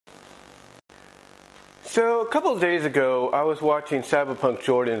So a couple of days ago, I was watching Cyberpunk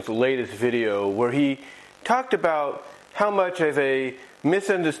Jordan's latest video where he talked about how much of a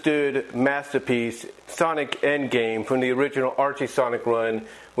misunderstood masterpiece Sonic Endgame from the original Archie Sonic run,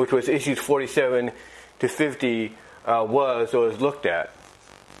 which was issues 47 to 50, was or is looked at.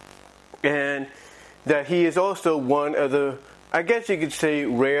 And that he is also one of the, I guess you could say,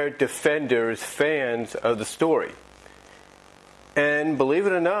 rare defenders, fans of the story. And believe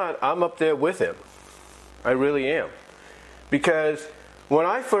it or not, I'm up there with him. I really am. Because when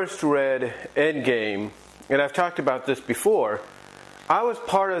I first read Endgame, and I've talked about this before, I was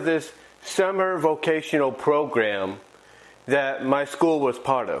part of this summer vocational program that my school was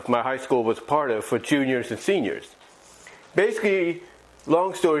part of, my high school was part of for juniors and seniors. Basically,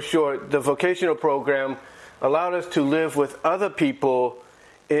 long story short, the vocational program allowed us to live with other people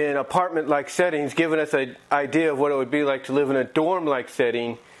in apartment-like settings, giving us an idea of what it would be like to live in a dorm-like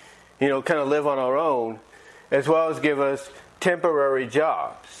setting, kind of live on our own, as well as give us temporary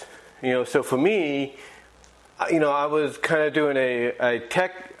jobs. So for me, I was kind of doing I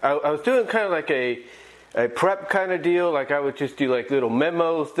was doing kind of like a prep kind of deal, like I would just do like little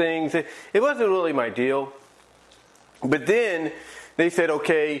memos, things. It wasn't really my deal. But then they said,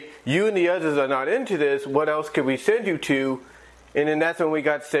 okay, you and the others are not into this, what else could we send you to? And then that's when we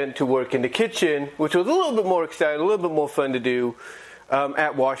got sent to work in the kitchen, which was a little bit more exciting, a little bit more fun to do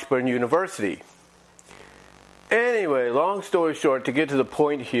at Washburn University. Anyway, long story short, to get to the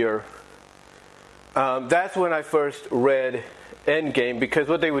point here, that's when I first read Endgame, because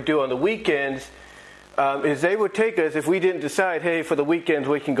what they would do on the weekends is they would take us, if we didn't decide, hey, for the weekends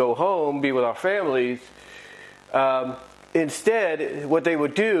we can go home, be with our families, instead, what they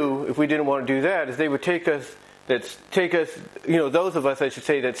would do, if we didn't want to do that, is they would take us, those of us, I should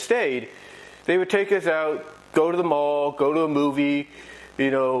say, that stayed, they would take us out, go to the mall, go to a movie,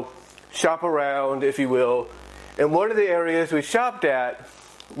 shop around, if you will. And one of the areas we shopped at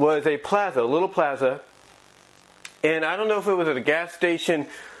was a little plaza. And I don't know if it was at a gas station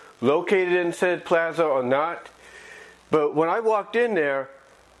located in said plaza or not. But when I walked in there,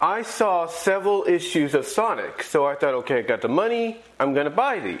 I saw several issues of Sonic. So I thought, okay, I got the money, I'm going to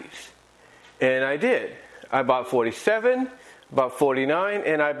buy these. And I did. I bought 47, bought 49,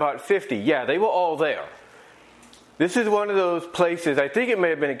 and I bought 50. Yeah, they were all there. This is one of those places, I think it may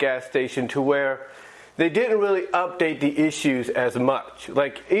have been a gas station, to where they didn't really update the issues as much.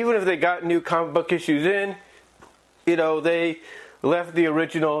 Like, even if they got new comic book issues in, they left the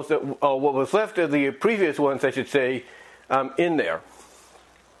originals, or what was left of the previous ones, I should say, in there.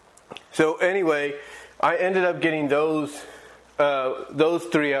 So anyway, I ended up getting those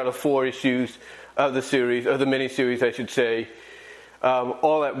 3 out of 4 issues of the series, of the miniseries, I should say,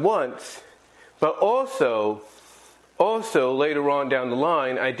 all at once. But also later on down the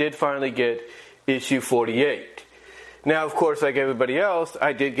line, I did finally get issue 48. Now, of course, like everybody else,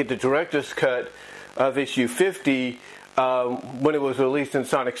 I did get the director's cut of issue 50 when it was released in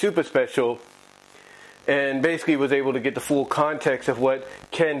Sonic Super Special, and basically was able to get the full context of what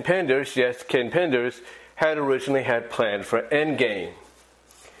Ken Penders, yes, Ken Penders, had originally had planned for Endgame.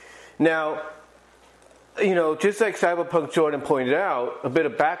 Now, just like Cyberpunk Jordan pointed out, a bit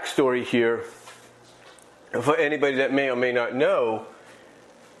of backstory here for anybody that may or may not know.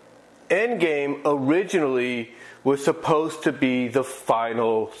 Endgame originally was supposed to be the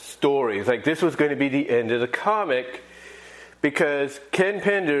final story. It's like this was going to be the end of the comic, because Ken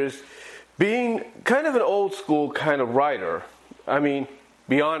Penders, being kind of an old school kind of writer, I mean,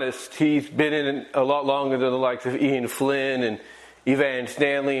 be honest, he's been in it a lot longer than the likes of Ian Flynn and Evan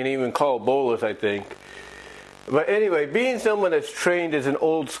Stanley and even Carl Bolas, I think. But anyway, being someone that's trained as an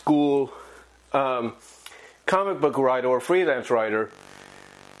old school comic book writer or freelance writer,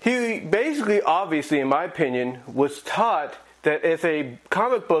 he basically, obviously, in my opinion, was taught that if a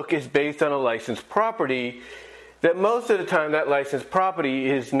comic book is based on a licensed property, that most of the time that licensed property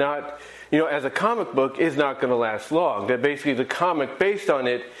is not, as a comic book, is not going to last long. That basically the comic based on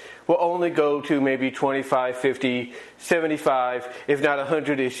it will only go to maybe 25, 50, 75, if not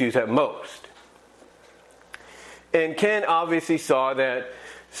 100 issues at most. And Ken obviously saw that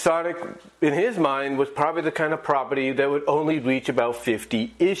Sonic, in his mind, was probably the kind of property that would only reach about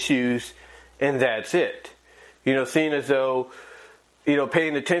 50 issues, and that's it. Seeing as though,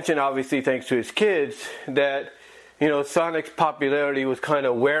 paying attention, obviously, thanks to his kids, that, Sonic's popularity was kind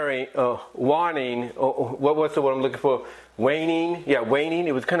of waning, what's the word I'm looking for? Waning? Yeah, waning.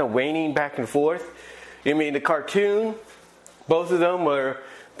 It was kind of waning back and forth. The cartoon, both of them were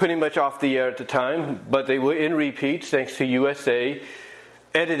pretty much off the air at the time, but they were in repeats, thanks to USA,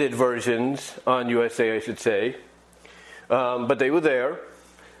 edited versions on USA, I should say. But they were there.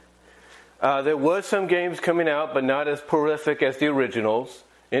 There was some games coming out, but not as prolific as the originals.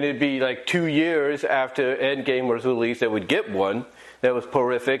 And it'd be like 2 years after Endgame was released that we'd get one that was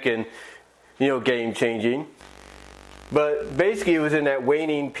prolific and, game-changing. But basically it was in that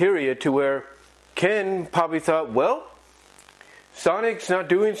waning period to where Ken probably thought, well, Sonic's not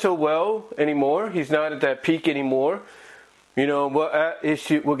doing so well anymore. He's not at that peak anymore.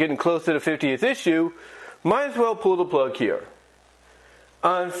 We're getting close to the 50th issue. Might as well pull the plug here.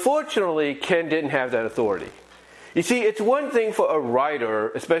 Unfortunately, Ken didn't have that authority. You see, it's one thing for a writer,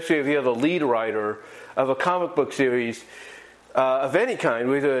 especially if you're the lead writer of a comic book series of any kind,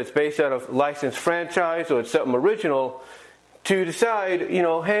 whether it's based on a licensed franchise or it's something original, to decide,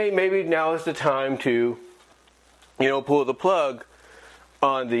 hey, maybe now is the time to, pull the plug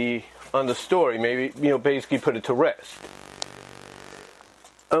on the story. Maybe, basically put it to rest.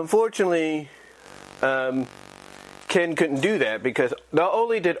 Unfortunately, Ken couldn't do that because not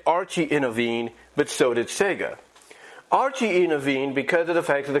only did Archie intervene, but so did Sega. Archie intervened because of the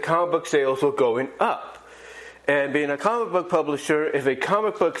fact that the comic book sales were going up. And being a comic book publisher, if a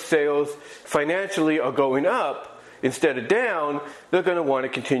comic book sales financially are going up instead of down, they're going to want to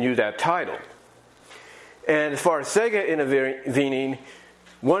continue that title. And as far as Sega intervening,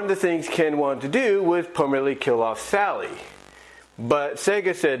 one of the things Ken wanted to do was permanently kill off Sally. But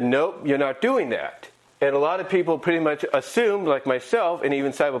Sega said, nope, you're not doing that. And a lot of people pretty much assumed, like myself, and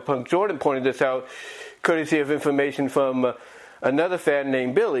even Cyberpunk Jordan pointed this out, courtesy of information from another fan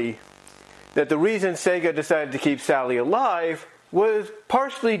named Billy, that the reason Sega decided to keep Sally alive was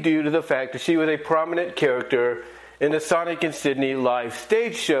partially due to the fact that she was a prominent character in the Sonic and Sydney live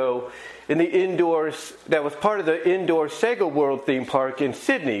stage show in the indoors, that was part of the indoor Sega World theme park in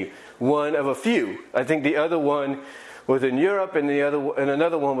Sydney, one of a few. I think the other one was in Europe and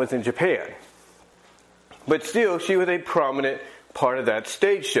another one was in Japan. But still, she was a prominent part of that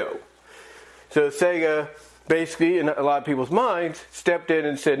stage show. So Sega, basically, in a lot of people's minds, stepped in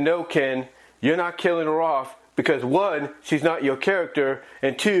and said, no, Ken, you're not killing her off because, one, she's not your character,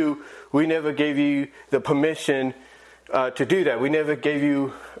 and two, we never gave you the permission to do that. We never gave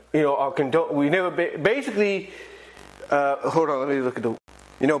you, our we never, basically, hold on, let me look at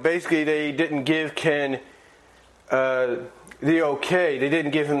the, basically they didn't give Ken the okay. They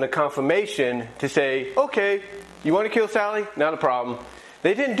didn't give him the confirmation to say, okay, you want to kill Sally? Not a problem.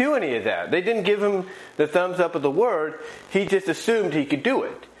 They didn't do any of that. They didn't give him the thumbs up of the word. He just assumed he could do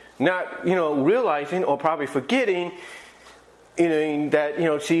it. Not, realizing or probably forgetting,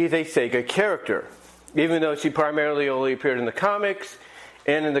 that, she is a Sega character. Even though she primarily only appeared in the comics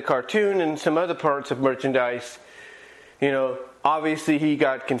and in the cartoon and some other parts of merchandise, obviously he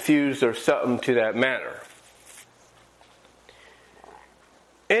got confused or something to that matter.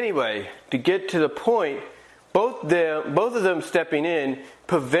 Anyway, to get to the point, both of them stepping in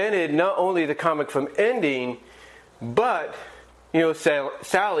prevented not only the comic from ending, but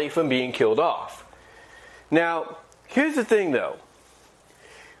Sally from being killed off. Now, here's the thing, though.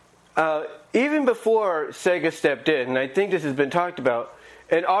 Even before Sega stepped in, and I think this has been talked about,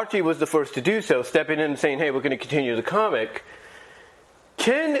 and Archie was the first to do so, stepping in and saying, "Hey, we're going to continue the comic."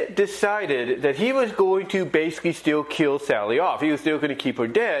 Ken decided that he was going to basically still kill Sally off. He was still going to keep her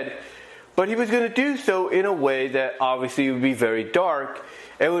dead, but he was going to do so in a way that obviously would be very dark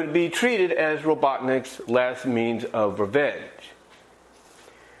and would be treated as Robotnik's last means of revenge.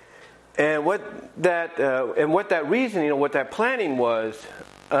 And what that reasoning, what that planning was,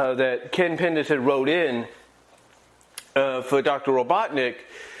 that Ken Pendis had wrote in for Dr. Robotnik,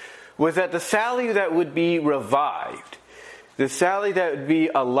 was that the Sally that would be revived, the Sally that would be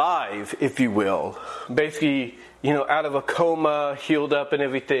alive, if you will, basically, out of a coma, healed up and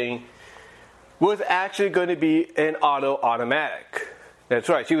everything, was actually going to be an auto-automatic. That's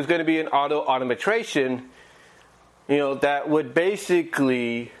right, she was going to be an auto-automatration, that would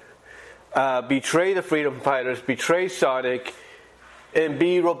basically betray the Freedom Fighters, betray Sonic, and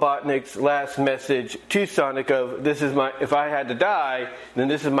be Robotnik's last message to Sonic of, if I had to die, then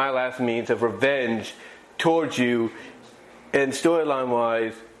this is my last means of revenge towards you. And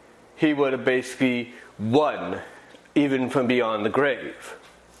storyline-wise, he would have basically won, even from beyond the grave.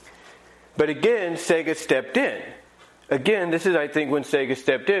 But again, Sega stepped in. Again, this is, I think, when Sega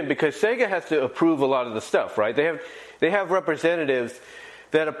stepped in, because Sega has to approve a lot of the stuff, right? They have representatives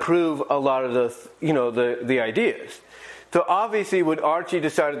that approve a lot of the ideas. So obviously, when Archie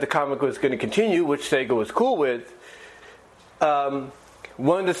decided the comic was going to continue, which Sega was cool with,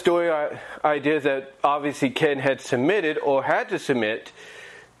 one of the story ideas that obviously Ken had submitted or had to submit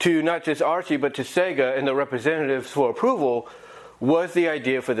to not just Archie but to Sega and the representatives for approval was the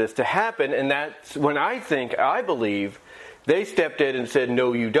idea for this to happen. And that's when I believe they stepped in and said,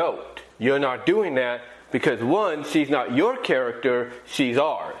 no, you don't. you're not doing that because, one, she's not your character, she's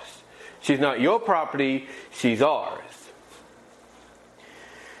ours. She's not your property, she's ours.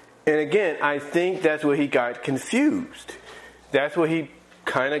 And again, I think that's where he got confused. That's where he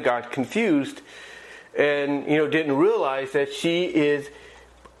kind of got confused and, didn't realize that she is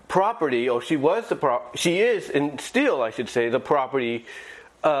property, or she is, and still, I should say, the property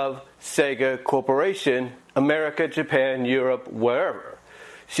of Sega Corporation, America, Japan, Europe, wherever.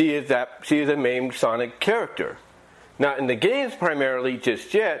 She is a main Sonic character. Not in the games primarily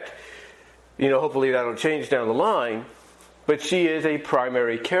just yet. Hopefully that'll change down the line. But she is a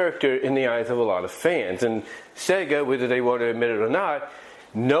primary character in the eyes of a lot of fans. And Sega, whether they want to admit it or not,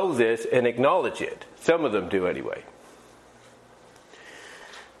 know this and acknowledge it. Some of them do anyway.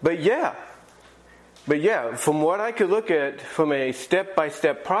 But yeah, from what I could look at from a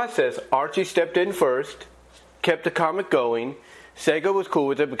step-by-step process, Archie stepped in first, kept the comic going. Sega was cool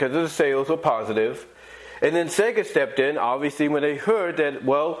with it because the sales were positive. And then Sega stepped in, obviously, when they heard that,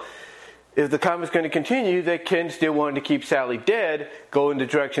 well, if the comic's going to continue, that Ken still wanted to keep Sally dead, go in the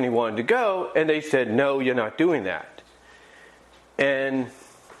direction he wanted to go, and they said, no, you're not doing that. And,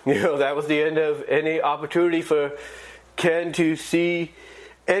 that was the end of any opportunity for Ken to see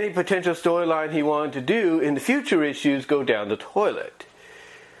any potential storyline he wanted to do in the future issues go down the toilet.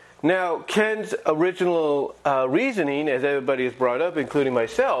 Now, Ken's original reasoning, as everybody has brought up, including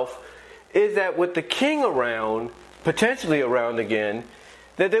myself, is that with the King around, potentially around again,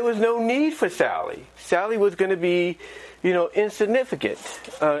 that there was no need for Sally. Sally was going to be, insignificant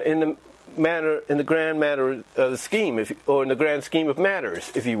in the grand matter of the scheme, or in the grand scheme of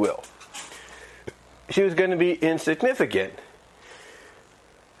matters, if you will. She was going to be insignificant.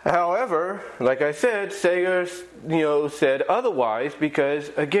 However, like I said, Sega, said otherwise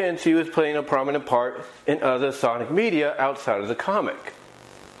because, again, she was playing a prominent part in other Sonic media outside of the comic.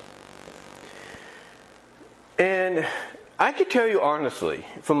 And I could tell you honestly,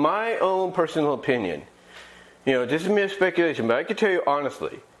 from my own personal opinion, this is mere speculation, but I could tell you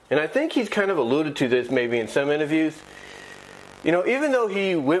honestly, and I think he's kind of alluded to this maybe in some interviews, even though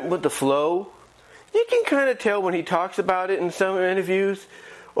he went with the flow, you can kind of tell when he talks about it in some interviews,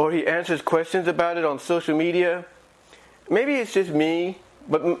 or he answers questions about it on social media. Maybe it's just me,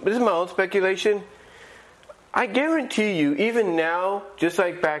 but this is my own speculation. I guarantee you, even now, just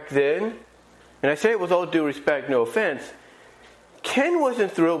like back then, and I say it with all due respect, no offense, Ken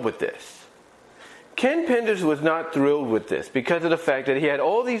wasn't thrilled with this. Ken Penders was not thrilled with this because of the fact that he had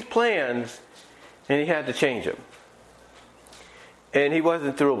all these plans and he had to change them. And he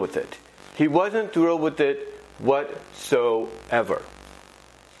wasn't thrilled with it. He wasn't thrilled with it whatsoever.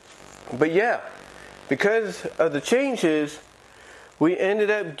 But yeah, because of the changes, we ended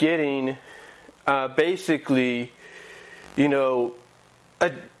up getting basically, what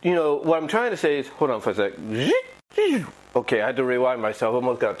I'm trying to say is, hold on for a sec. Okay, I had to rewind myself.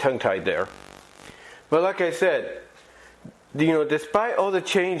 Almost got tongue-tied there. But like I said, despite all the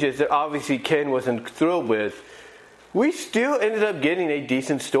changes that obviously Ken wasn't thrilled with, we still ended up getting a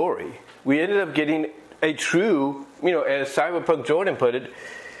decent story. We ended up getting a true, as Cyberpunk Jordan put it,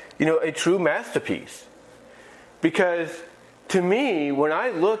 a true masterpiece. Because to me, when I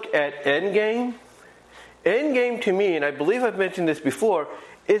look at Endgame to me, and I believe I've mentioned this before,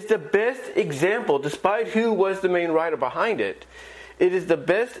 is the best example, despite who was the main writer behind it, it is the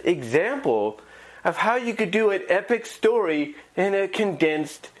best example of how you could do an epic story in a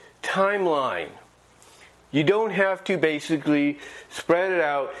condensed timeline. You don't have to basically spread it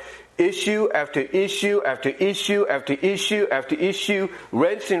out issue after issue after issue after issue after issue,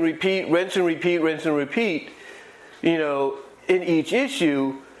 rinse and repeat, in each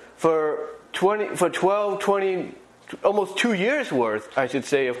issue for 12, 20, almost 2 years worth, I should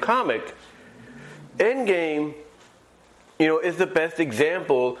say, of comic. Endgame, is the best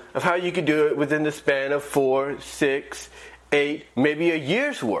example of how you could do it within the span of 4, 6, 8, maybe a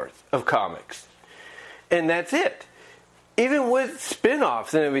year's worth of comics. And that's it. Even with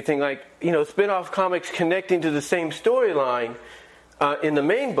spin-offs and everything, like, spin-off comics connecting to the same storyline in the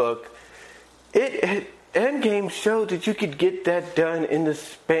main book, Endgame showed that you could get that done in the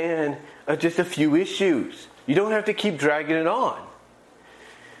span of just a few issues. You don't have to keep dragging it on.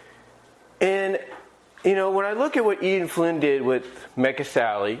 And, when I look at what Ian Flynn did with Mecha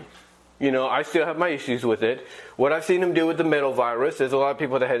Sally, I still have my issues with it. What I've seen him do with the Metal Virus, there's a lot of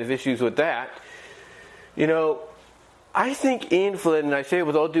people that have issues with that. I think Ian Flynn, and I say it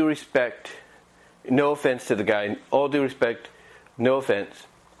with all due respect, no offense to the guy, all due respect, no offense.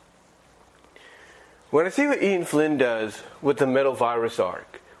 When I see what Ian Flynn does with the Metal Virus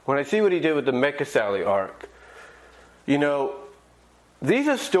arc, when I see what he did with the Mecha Sally arc, these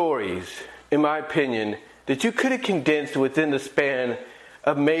are stories, in my opinion, that you could have condensed within the span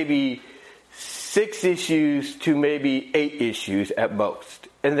of maybe 6 issues to maybe 8 issues at most.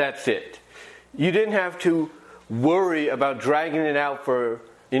 And that's it. You didn't have to worry about dragging it out for,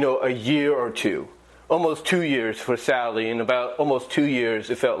 a year or two. Almost 2 years for Sally, and about almost 2 years,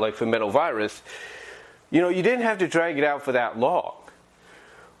 it felt like, for Metal Virus. You didn't have to drag it out for that long.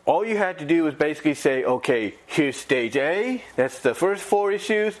 All you had to do was basically say, okay, here's stage A, that's the first 4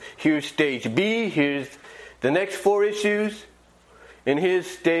 issues. Here's stage B, here's the next 4 issues. And here's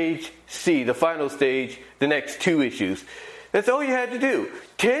stage C, the final stage, the next 2 issues. That's all you had to do.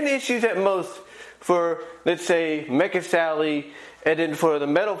 10 issues at most for, let's say, Mecha Sally. And then for the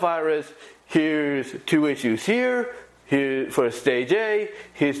Metal Virus, here's 2 issues here. Here for stage A,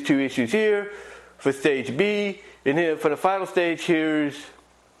 here's 2 issues here. For stage B, and here for the final stage, here's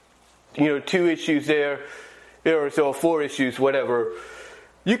 2 issues there, or so 4 issues, whatever.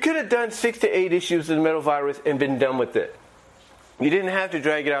 You could have done 6 to 8 issues of the Metal Virus and been done with it. You didn't have to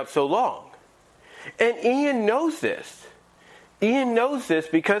drag it out so long. And Ian knows this. Ian knows this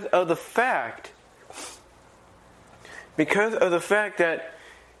because of the fact that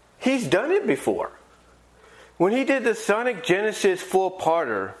he's done it before. When he did the Sonic Genesis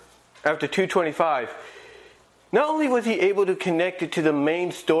 4-parter after 225, not only was he able to connect it to the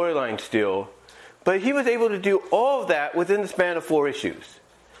main storyline still, but he was able to do all of that within the span of 4 issues.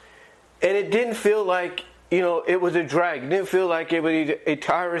 And it didn't feel like, it was a drag. It didn't feel like it was a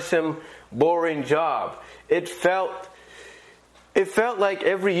tiresome, boring job. It felt like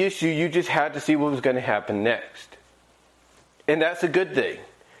every issue you just had to see what was going to happen next. And that's a good thing.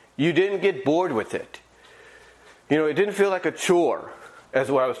 You didn't get bored with it. It didn't feel like a chore,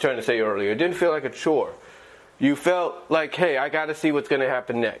 as what I was trying to say earlier. It didn't feel like a chore. You felt like, hey, I got to see what's going to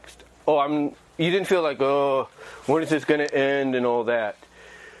happen next. You didn't feel like, when is this going to end and all that.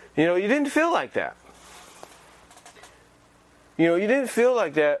 You didn't feel like that. You didn't feel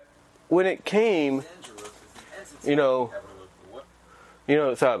like that when it came, sorry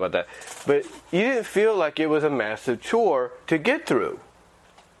about that. But you didn't feel like it was a massive chore to get through.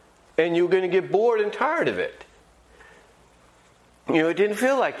 And you were going to get bored and tired of it. It didn't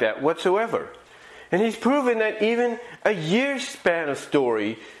feel like that whatsoever. And he's proven that even a year's span of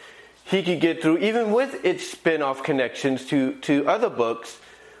story he could get through, even with its spin-off connections to other books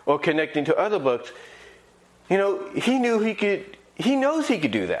or connecting to other books. He knows he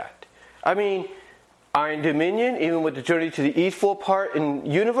could do that. I mean, Iron Dominion, even with the Journey to the East 4-part in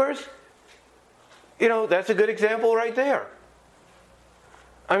Universe, that's a good example right there.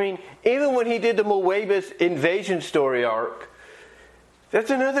 I mean, even when he did the Moebius invasion story arc, that's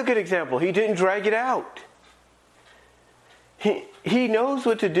another good example. He didn't drag it out. He knows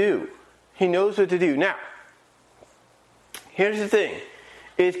what to do. He knows what to do. Now, here's the thing.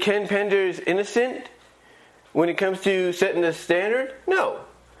 Is Ken Penders innocent when it comes to setting the standard? No.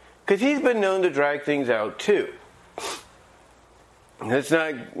 Because he's been known to drag things out too. Let's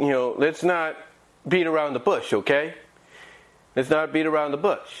not beat around the bush, okay? Let's not beat around the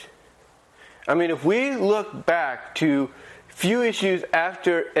bush. I mean, if we look back to a few issues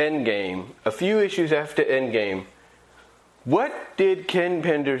after Endgame, what did Ken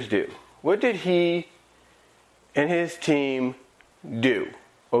Penders do? What did he and his team do?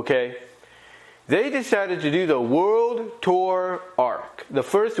 Okay? They decided to do the World Tour arc. The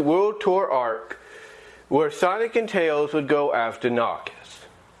first World Tour arc where Sonic and Tails would go after Naucus.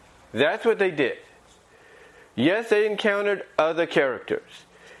 That's what they did. Yes, they encountered other characters.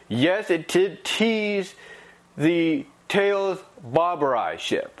 Yes, it did tease the Tails Barbarai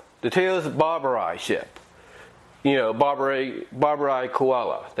ship. Barbarai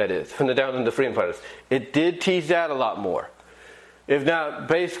Koala, that is, from the Down Under Freedom Fighters. It did tease that a lot more. If not,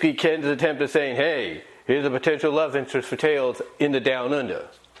 basically Ken's attempt at saying, hey, here's a potential love interest for Tails in the Down Under.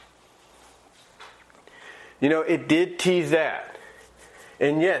 It did tease that.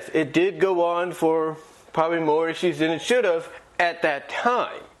 And yes, it did go on for probably more issues than it should have at that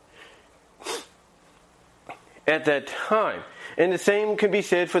time. And the same can be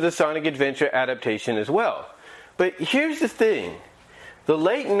said for the Sonic Adventure adaptation as well. But here's the thing. The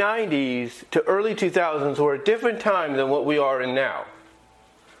late 90s to early 2000s were a different time than what we are in now.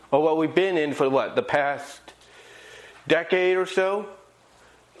 Or what we've been in for the past decade or so?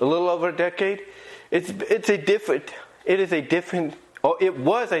 A little over a decade? It was a different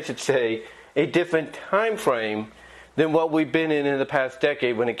time frame than what we've been in the past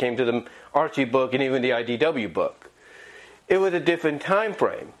decade when it came to the Archie book and even the IDW book. It was a different time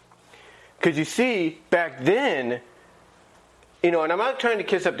frame. Because you see, back then, and I'm not trying to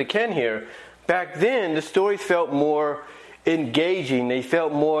kiss up to Ken here, back then the stories felt more engaging. They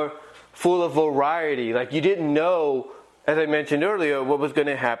felt more full of variety. Like you didn't know, as I mentioned earlier, what was going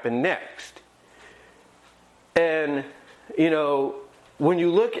to happen next. And, when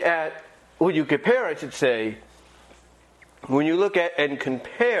you compare, I should say, when you look at and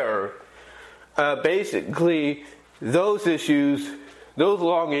compare basically those issues, those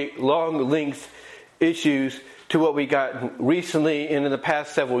long length issues to what we got recently and in the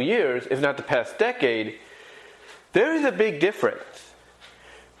past several years, if not the past decade, there is a big difference.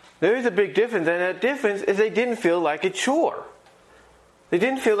 There is a big difference, and that difference is they didn't feel like a chore. They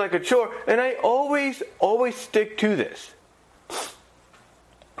didn't feel like a chore, and I always stick to this.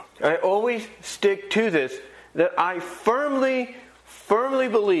 I always stick to this, that I firmly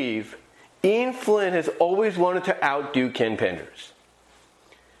believe Ian Flynn has always wanted to outdo Ken Penders.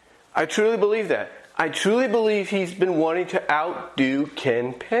 I truly believe that. I truly believe he's been wanting to outdo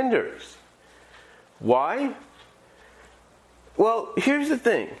Ken Penders. Why? Well, here's the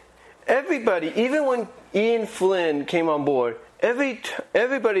thing. Everybody, even when Ian Flynn came on board,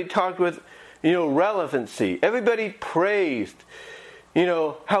 everybody talked with, relevancy. Everybody praised,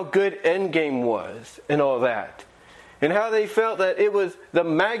 how good Endgame was and all that. And how they felt that it was the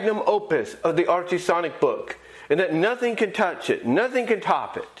magnum opus of the Archie Sonic book. And that nothing can touch it. Nothing can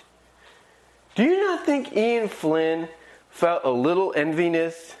top it. Do you not think Ian Flynn felt a little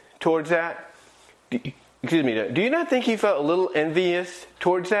envious towards that? Do you not think he felt a little envious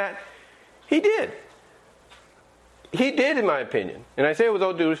towards that? He did. He did, in my opinion. And I say it with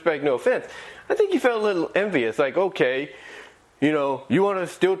all due respect, no offense. I think he felt a little envious. Like, okay, you want to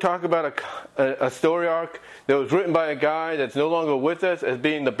still talk about a story arc that was written by a guy that's no longer with us as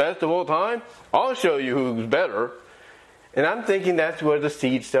being the best of all time? I'll show you who's better. And I'm thinking that's where the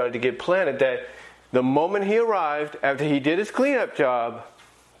seed started to get planted. That the moment he arrived, after he did his cleanup job,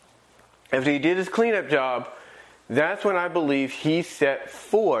 that's when I believe he set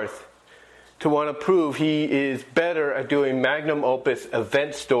forth to want to prove he is better at doing magnum opus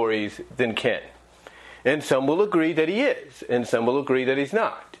event stories than Ken. And some will agree that he is, and some will agree that he's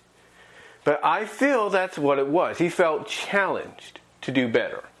not. But I feel that's what it was. He felt challenged to do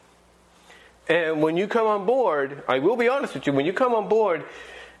better. And when you come on board, I will be honest with you, when you come on board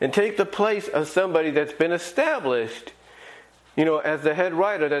and take the place of somebody that's been established, as the head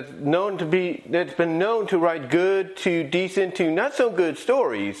writer that's been known to write good to decent to not so good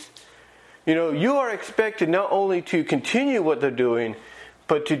stories, you are expected not only to continue what they're doing,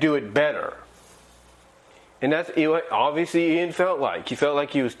 but to do it better. And that's obviously Ian felt like. He felt like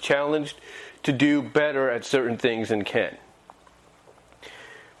he was challenged to do better at certain things than Ken.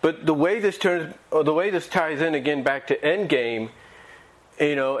 But the way this ties in again back to Endgame,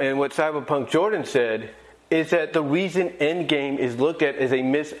 and what Cyberpunk Jordan said, is that the reason Endgame is looked at as a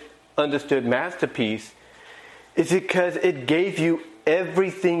misunderstood masterpiece is because it gave you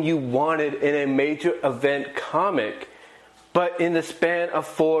everything you wanted in a major event comic, but in the span of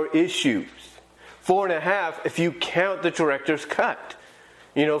 4 issues. 4.5 if you count the director's cut,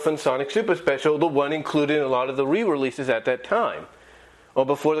 from Sonic Super Special, the one included in a lot of the re-releases at that time. Or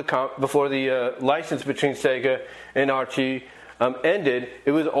before the license between Sega and Archie ended,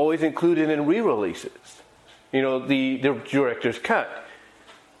 it was always included in re-releases. The director's cut.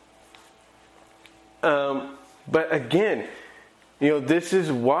 But again, this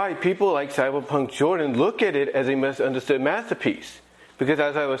is why people like Cyberpunk Jordan look at it as a misunderstood masterpiece. Because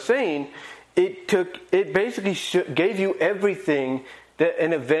as I was saying, it basically gave you everything that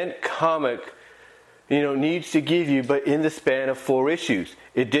an event comic needs to give you, but in the span of 4 issues.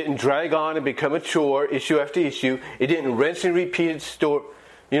 It didn't drag on and become a chore issue after issue. It didn't rinse and repeat its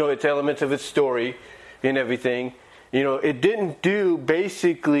elements of its story and everything. It didn't do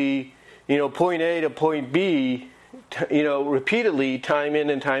basically, point A to point B, repeatedly, time in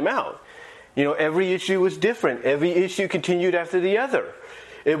and time out. Every issue was different. Every issue continued after the other.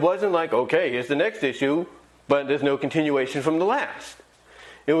 It wasn't like, okay, here's the next issue, but there's no continuation from the last.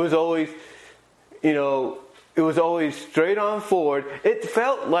 It was always, straight on forward. It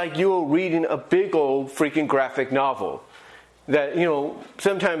felt like you were reading a big old freaking graphic novel that,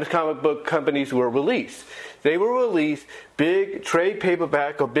 sometimes comic book companies will release. They will release big trade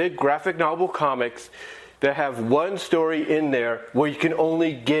paperback or big graphic novel comics that have one story in there where you can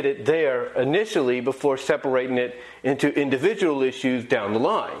only get it there initially before separating it into individual issues down the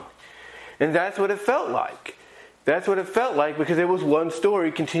line. And that's what it felt like. That's what it felt like because it was one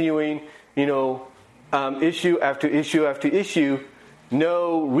story continuing, issue after issue after issue.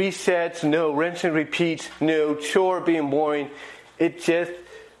 No resets, no rinse and repeats, no chore being boring. It just,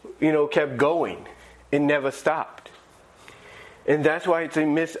 kept going. It never stopped. And that's why it's a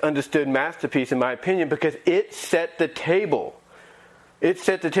misunderstood masterpiece, in my opinion, because it set the table. It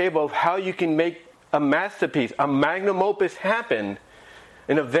set the table of how you can make a masterpiece, a magnum opus happen,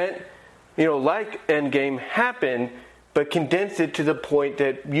 an event, like Endgame happen, but condense it to the point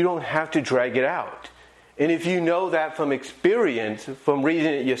that you don't have to drag it out. And if you know that from experience, from reading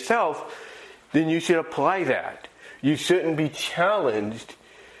it yourself, then you should apply that. You shouldn't be challenged,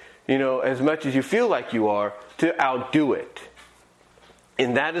 as much as you feel like you are, to outdo it.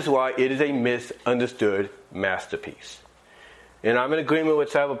 And that is why it is a misunderstood masterpiece. And I'm in agreement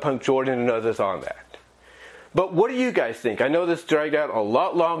with Cyberpunk Jordan and others on that. But what do you guys think? I know this dragged out a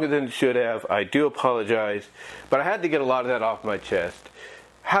lot longer than it should have. I do apologize. But I had to get a lot of that off my chest.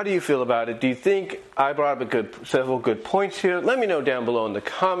 How do you feel about it? Do you think I brought up several good points here? Let me know down below in the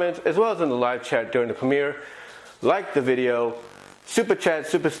comments, as well as in the live chat during the premiere. Like the video. Super chat,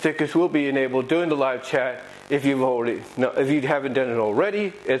 super stickers will be enabled during the live chat if you haven't done it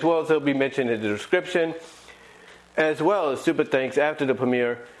already, as well as they'll be mentioned in the description, as well as super thanks after the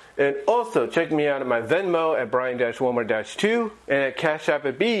premiere. And also check me out at my Venmo at Brian-Walmer-2 and at Cash App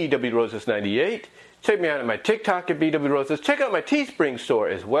at BWRoses98. Check me out at my TikTok at BWRoses. Check out my Teespring store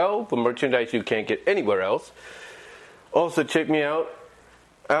as well for merchandise you can't get anywhere else. Also check me out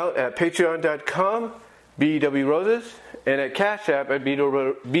at Patreon.com. BWRoses, and at Cash App at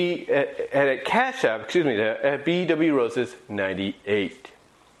BWRoses98.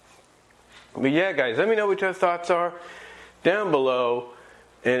 But yeah, guys, let me know what your thoughts are down below.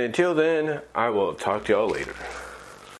 And until then, I will talk to y'all later.